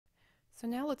So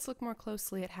now let's look more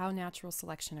closely at how natural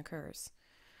selection occurs.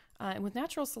 And with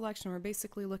natural selection, we're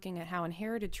basically looking at how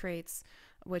inherited traits,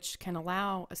 which can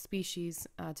allow a species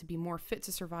to be more fit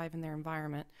to survive in their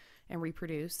environment and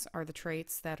reproduce, are the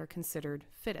traits that are considered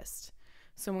fittest.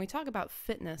 So when we talk about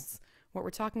fitness, what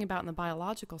we're talking about in the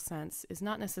biological sense is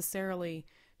not necessarily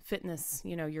fitness.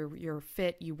 You know, you're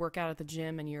fit, you work out at the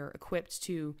gym, and you're equipped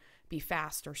to be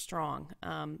fast or strong.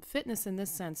 Fitness in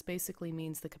this sense basically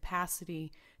means the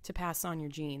capacity to pass on your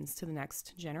genes to the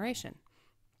next generation.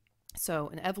 So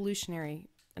an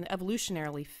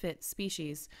evolutionarily fit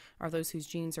species are those whose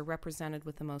genes are represented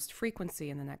with the most frequency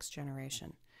in the next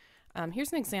generation.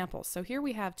 Here's an example. So here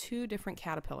we have two different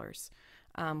caterpillars.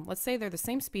 Let's say they're the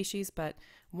same species, but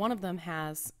one of them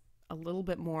has a little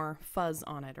bit more fuzz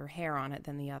on it or hair on it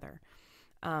than the other.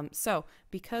 So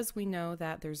because we know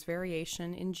that there's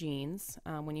variation in genes,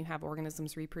 when you have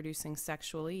organisms reproducing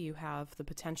sexually, you have the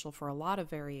potential for a lot of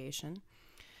variation.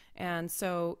 And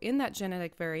so in that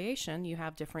genetic variation, you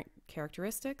have different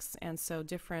characteristics, and so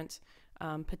different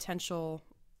potential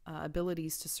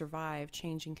abilities to survive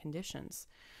changing conditions.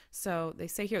 So they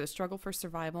say here, the struggle for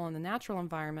survival in the natural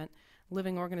environment,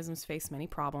 living organisms face many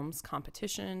problems: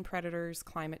 competition, predators,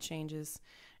 climate changes,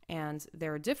 and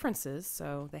there are differences.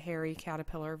 So the hairy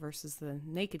caterpillar versus the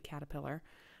naked caterpillar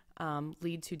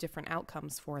lead to different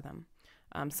outcomes for them.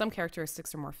 Some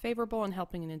characteristics are more favorable in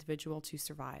helping an individual to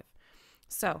survive.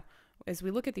 So as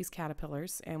we look at these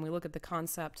caterpillars and we look at the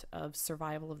concept of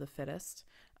survival of the fittest,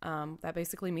 that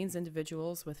basically means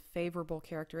individuals with favorable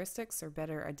characteristics are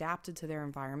better adapted to their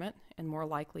environment and more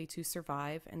likely to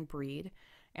survive and breed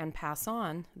and pass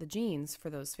on the genes for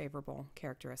those favorable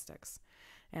characteristics.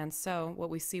 And so what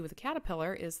we see with a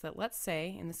caterpillar is that, let's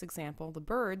say in this example, the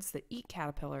birds that eat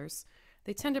caterpillars,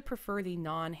 they tend to prefer the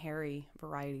non-hairy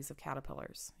varieties of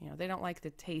caterpillars. You know, they don't like the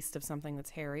taste of something that's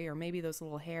hairy, or maybe those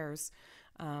little hairs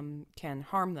can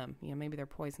harm them. You know, maybe they're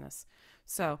poisonous.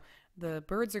 So the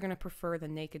birds are going to prefer the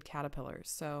naked caterpillars.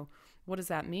 So what does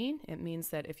that mean? It means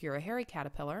that if you're a hairy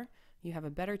caterpillar, you have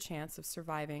a better chance of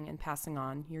surviving and passing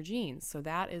on your genes. So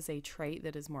that is a trait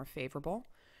that is more favorable,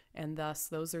 and thus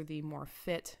those are the more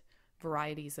fit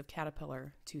varieties of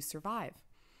caterpillar to survive.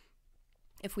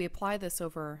 If we apply this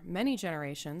over many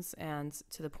generations and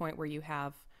to the point where you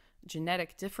have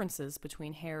genetic differences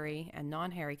between hairy and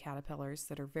non-hairy caterpillars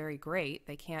that are very great,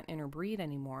 they can't interbreed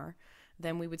anymore,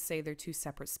 then we would say they're two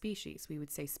separate species. We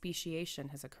would say speciation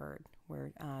has occurred,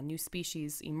 where new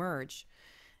species emerge.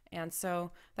 And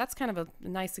so that's kind of a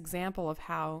nice example of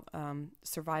how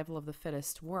survival of the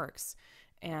fittest works.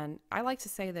 And I like to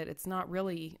say that it's not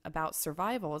really about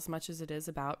survival as much as it is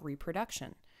about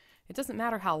reproduction. It doesn't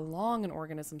matter how long an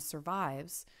organism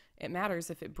survives, it matters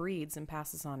if it breeds and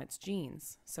passes on its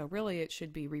genes. So really it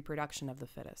should be reproduction of the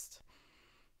fittest.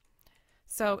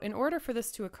 So in order for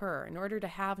this to occur, in order to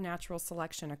have natural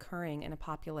selection occurring in a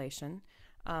population,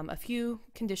 a few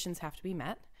conditions have to be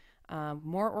met.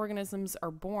 More organisms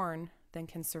are born than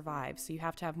can survive. So you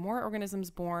have to have more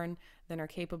organisms born than are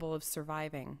capable of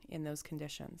surviving in those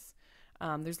conditions.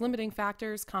 There's limiting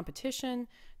factors: competition,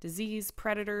 disease,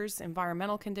 predators,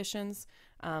 environmental conditions.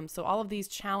 So all of these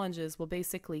challenges will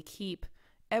basically keep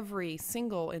every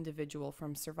single individual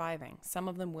from surviving. Some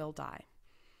of them will die.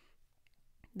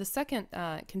 The second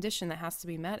condition that has to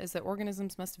be met is that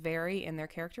organisms must vary in their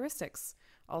characteristics,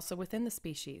 also within the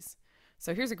species.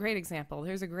 So here's a great example.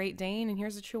 Here's a Great Dane and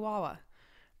here's a Chihuahua.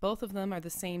 Both of them are the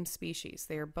same species.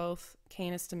 They are both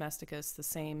Canis domesticus, the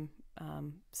same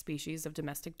species of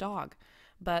domestic dog.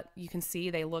 But you can see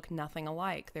they look nothing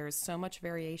alike. There is so much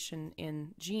variation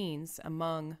in genes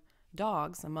among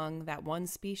dogs, among that one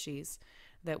species,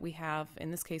 that we have, in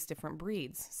this case, different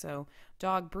breeds. So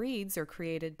dog breeds are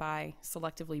created by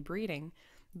selectively breeding,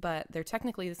 but they're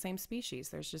technically the same species.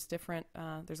 There's just different,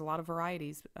 there's a lot of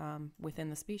varieties within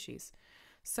the species.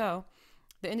 So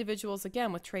the individuals,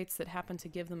 again, with traits that happen to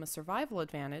give them a survival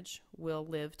advantage will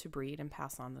live to breed and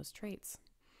pass on those traits.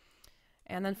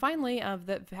 And then finally,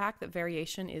 the fact that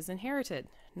variation is inherited.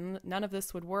 None of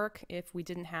this would work if we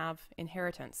didn't have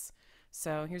inheritance.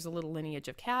 So here's a little lineage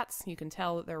of cats. You can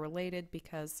tell that they're related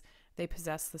because they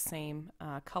possess the same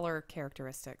color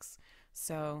characteristics.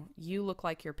 So you look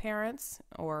like your parents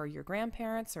or your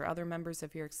grandparents or other members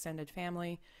of your extended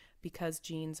family because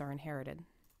genes are inherited.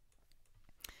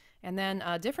 And then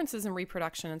differences in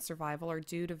reproduction and survival are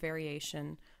due to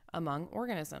variation among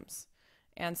organisms.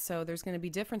 And so there's going to be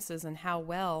differences in how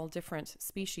well different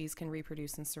species can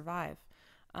reproduce and survive.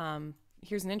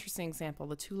 Here's an interesting example.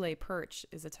 The Thule perch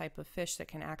is a type of fish that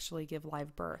can actually give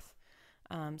live birth.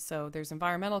 So there's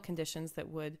environmental conditions that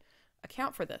would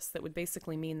account for this. That would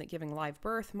basically mean that giving live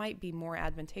birth might be more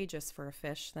advantageous for a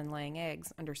fish than laying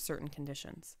eggs under certain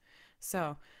conditions.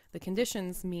 So the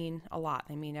conditions mean a lot.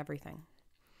 They mean everything.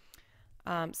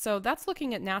 So that's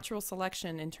looking at natural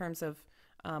selection in terms of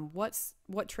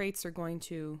what traits are going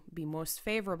to be most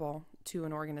favorable to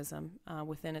an organism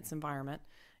within its environment,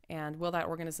 and will that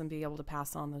organism be able to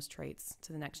pass on those traits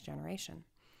to the next generation.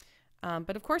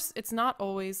 But of course, it's not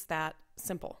always that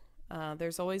simple.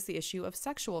 There's always the issue of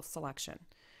sexual selection.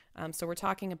 So we're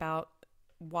talking about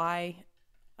why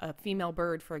a female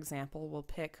bird, for example, will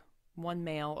pick one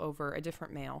male over a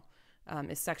different male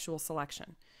is sexual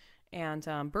selection. And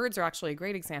birds are actually a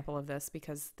great example of this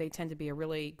because they tend to be a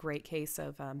really great case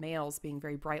of males being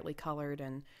very brightly colored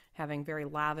and having very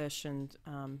lavish and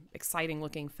exciting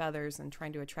looking feathers and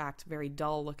trying to attract very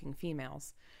dull looking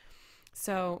females.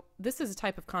 So this is a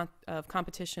type of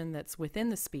competition that's within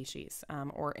the species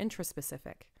or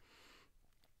intraspecific.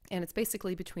 And it's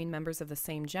basically between members of the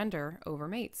same gender over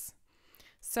mates.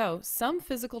 So some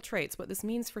physical traits, what this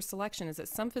means for selection is that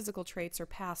some physical traits are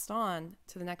passed on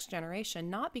to the next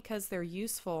generation, not because they're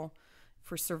useful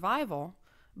for survival,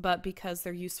 but because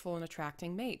they're useful in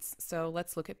attracting mates. So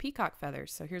let's look at peacock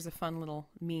feathers. So here's a fun little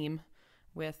meme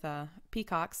with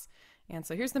peacocks. And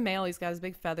so here's the male, he's got his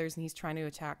big feathers and he's trying to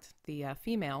attract the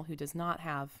female who does not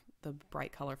have the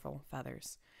bright, colorful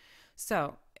feathers.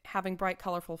 So having bright,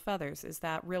 colorful feathers, is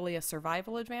that really a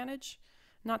survival advantage?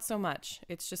 Not so much.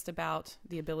 It's just about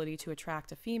the ability to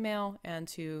attract a female and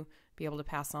to be able to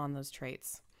pass on those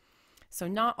traits. So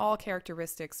not all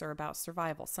characteristics are about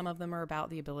survival. Some of them are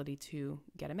about the ability to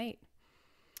get a mate.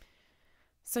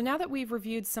 So now that we've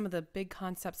reviewed some of the big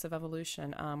concepts of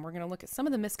evolution, we're going to look at some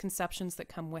of the misconceptions that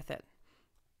come with it.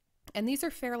 And these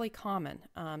are fairly common.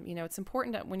 It's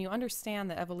important that when you understand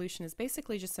that evolution is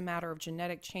basically just a matter of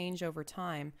genetic change over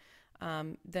time,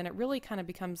 then it really kind of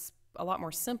becomes a lot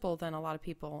more simple than a lot of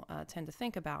people tend to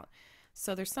think about.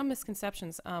 So there's some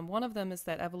misconceptions. One of them is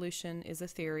that evolution is a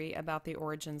theory about the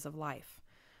origins of life.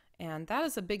 And that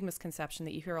is a big misconception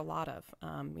that you hear a lot of.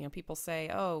 People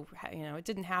say, it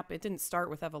didn't happen, it didn't start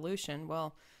with evolution.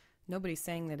 Well, nobody's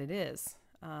saying that it is.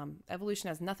 Evolution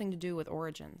has nothing to do with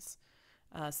origins.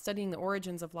 Studying the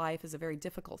origins of life is a very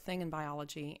difficult thing in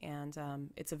biology,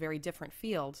 and it's a very different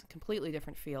field, completely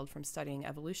different field from studying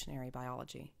evolutionary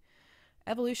biology.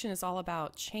 Evolution is all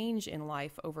about change in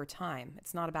life over time.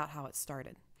 It's not about how it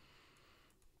started.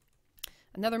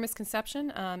 Another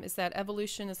misconception is that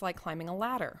evolution is like climbing a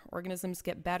ladder. Organisms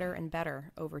get better and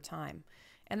better over time.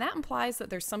 And that implies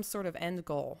that there's some sort of end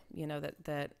goal,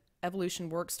 that evolution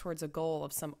works towards a goal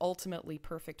of some ultimately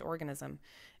perfect organism.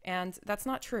 And that's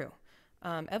not true.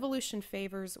 Evolution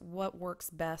favors what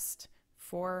works best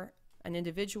for an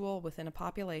individual within a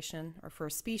population or for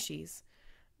a species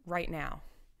right now.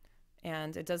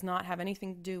 And it does not have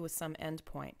anything to do with some end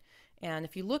point. And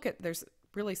if you look at, there's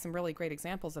really some really great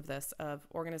examples of this, of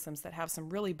organisms that have some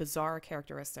really bizarre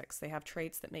characteristics. They have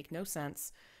traits that make no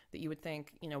sense, that you would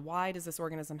think, why does this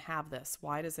organism have this?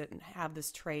 Why does it have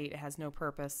this trait? It has no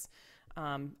purpose.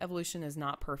 Evolution is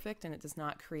not perfect, and it does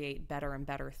not create better and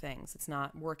better things. It's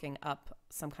not working up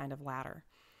some kind of ladder.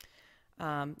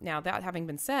 Now, that having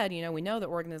been said, we know that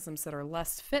organisms that are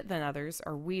less fit than others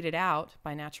are weeded out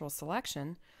by natural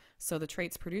selection. So the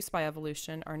traits produced by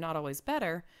evolution are not always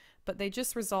better, but they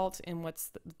just result in what's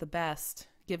the best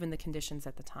given the conditions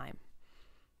at the time.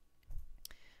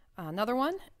 Another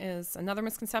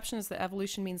misconception is that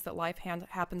evolution means that life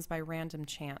happens by random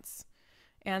chance.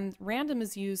 And random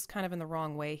is used kind of in the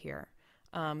wrong way here.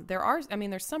 There's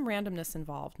some randomness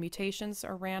involved. Mutations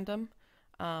are random.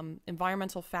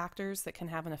 Environmental factors that can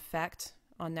have an effect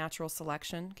on natural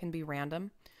selection can be random.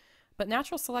 But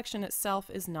natural selection itself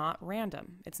is not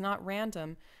random. It's not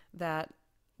random that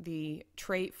the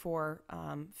trait for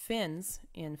fins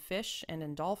in fish and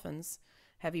in dolphins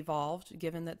have evolved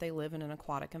given that they live in an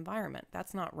aquatic environment.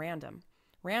 That's not random.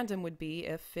 Random would be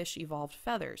if fish evolved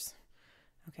feathers.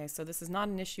 Okay, so this is not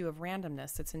an issue of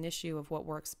randomness. It's an issue of what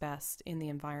works best in the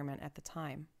environment at the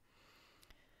time.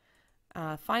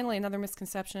 Finally, another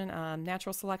misconception,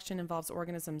 natural selection involves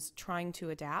organisms trying to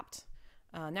adapt.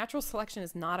 Natural selection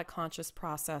is not a conscious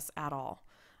process at all.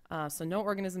 So no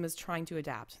organism is trying to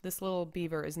adapt. This little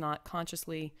beaver is not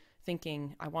consciously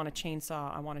thinking, I want a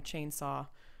chainsaw,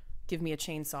 give me a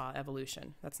chainsaw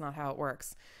evolution. That's not how it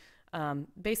works.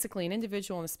 Basically, an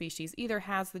individual in a species either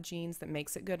has the genes that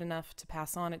makes it good enough to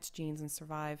pass on its genes and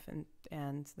survive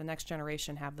and the next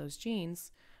generation have those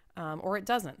genes, or it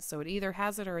doesn't. So it either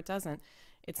has it or it doesn't.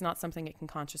 It's not something it can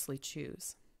consciously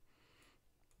choose.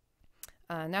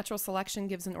 Natural selection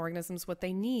gives an organisms what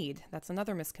they need. That's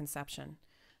another misconception.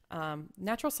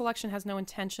 Natural selection has no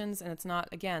intentions, and it's not,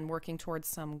 again, working towards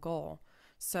some goal.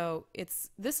 So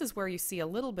this is where you see a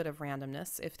little bit of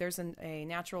randomness. If there's a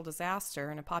natural disaster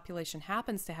and a population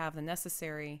happens to have the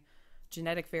necessary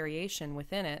genetic variation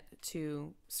within it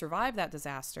to survive that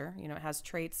disaster, it has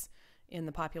traits in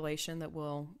the population that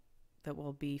will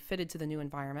be fitted to the new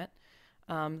environment,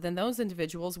 then those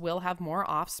individuals will have more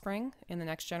offspring in the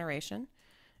next generation,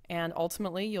 and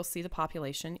ultimately you'll see the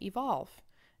population evolve.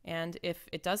 And if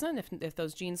it doesn't, if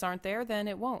those genes aren't there, then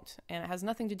it won't. And it has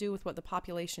nothing to do with what the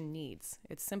population needs.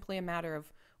 It's simply a matter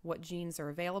of what genes are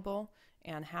available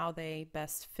and how they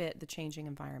best fit the changing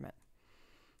environment.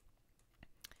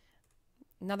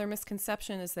 Another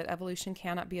misconception is that evolution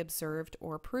cannot be observed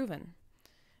or proven.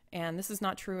 And this is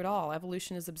not true at all.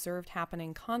 Evolution is observed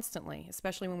happening constantly,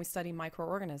 especially when we study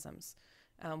microorganisms.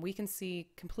 We can see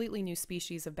completely new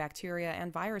species of bacteria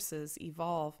and viruses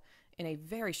evolve in a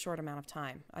very short amount of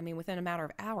time. I mean, within a matter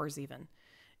of hours even.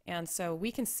 And so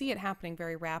we can see it happening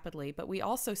very rapidly, but we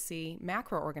also see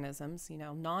macroorganisms,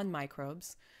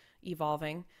 non-microbes,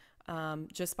 evolving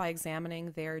just by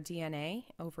examining their DNA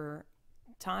over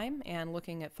time and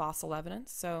looking at fossil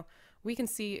evidence. So we can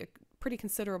see a pretty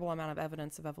considerable amount of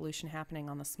evidence of evolution happening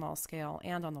on the small scale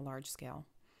and on the large scale.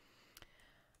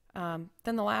 Then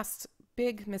the last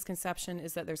big misconception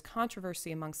is that there's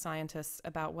controversy among scientists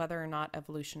about whether or not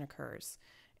evolution occurs.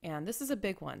 And this is a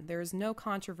big one. There is no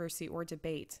controversy or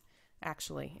debate,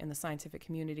 actually, in the scientific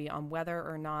community on whether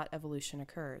or not evolution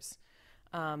occurs.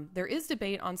 There is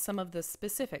debate on some of the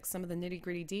specifics, some of the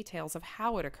nitty-gritty details of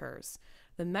how it occurs,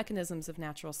 the mechanisms of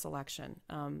natural selection,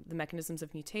 the mechanisms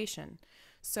of mutation.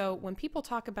 So when people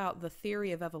talk about the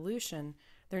theory of evolution,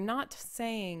 they're not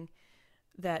saying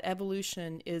that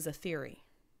evolution is a theory.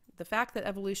 The fact that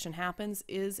evolution happens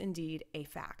is indeed a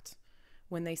fact.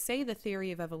 When they say the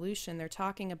theory of evolution, they're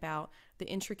talking about the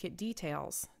intricate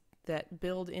details that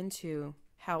build into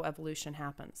how evolution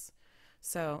happens.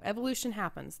 So evolution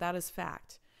happens, that is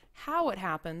fact. How it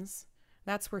happens,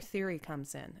 that's where theory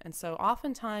comes in. And so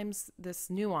oftentimes this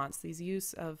nuance, these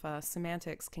use of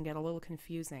semantics can get a little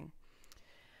confusing.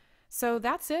 So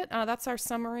that's it. That's our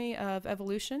summary of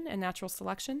evolution and natural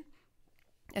selection.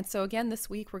 And so again, this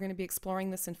week we're going to be exploring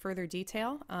this in further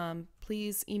detail.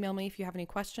 Please email me if you have any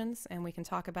questions and we can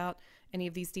talk about any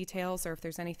of these details, or if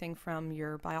there's anything from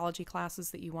your biology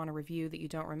classes that you want to review that you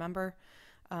don't remember.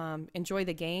 Enjoy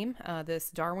the game. This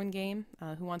Darwin game,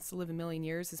 Who Wants to Live a Million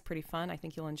Years, is pretty fun. I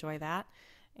think you'll enjoy that.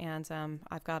 And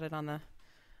I've got it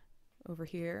over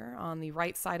here on the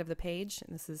right side of the page.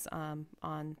 This is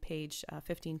on page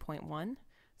 15.1.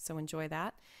 So enjoy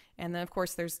that. And then, of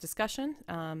course, there's discussion.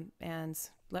 And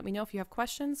let me know if you have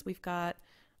questions. We've got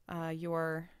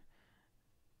your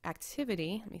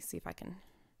activity. Let me see if I can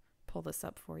pull this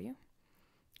up for you.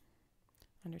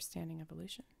 Understanding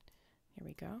evolution. Here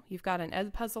we go. You've got an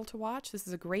Edpuzzle to watch. This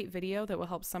is a great video that will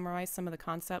help summarize some of the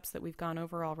concepts that we've gone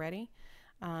over already.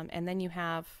 And then you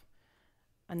have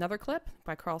another clip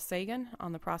by Carl Sagan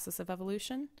on the process of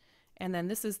evolution. And then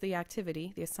this is the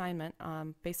activity, the assignment.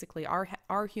 Basically,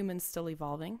 are humans still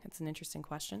evolving? It's an interesting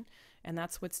question. And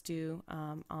that's what's due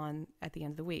at the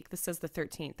end of the week. This says the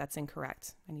 13th. That's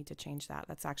incorrect. I need to change that.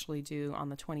 That's actually due on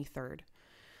the 23rd.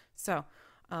 So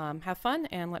have fun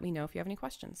and let me know if you have any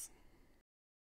questions.